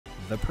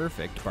the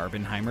perfect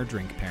Barbenheimer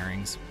drink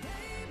pairings.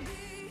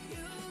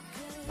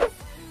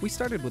 We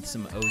started with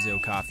some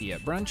Ozo coffee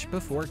at brunch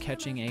before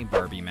catching a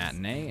Barbie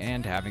matinee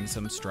and having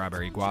some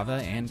strawberry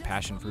guava and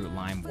passionfruit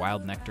lime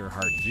wild nectar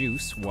heart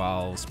juice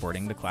while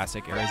sporting the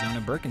classic Arizona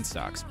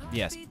Birkenstocks.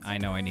 Yes, I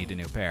know I need a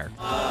new pair.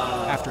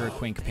 After a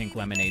Quink Pink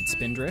Lemonade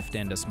spindrift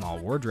and a small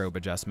wardrobe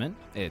adjustment,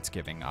 it's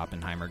giving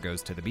Oppenheimer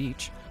goes to the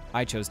beach,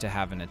 I chose to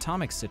have an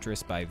Atomic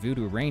Citrus by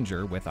Voodoo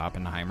Ranger with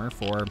Oppenheimer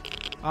for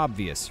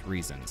obvious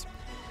reasons.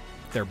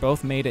 They're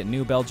both made at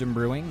New Belgium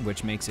Brewing,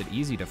 which makes it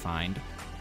easy to find.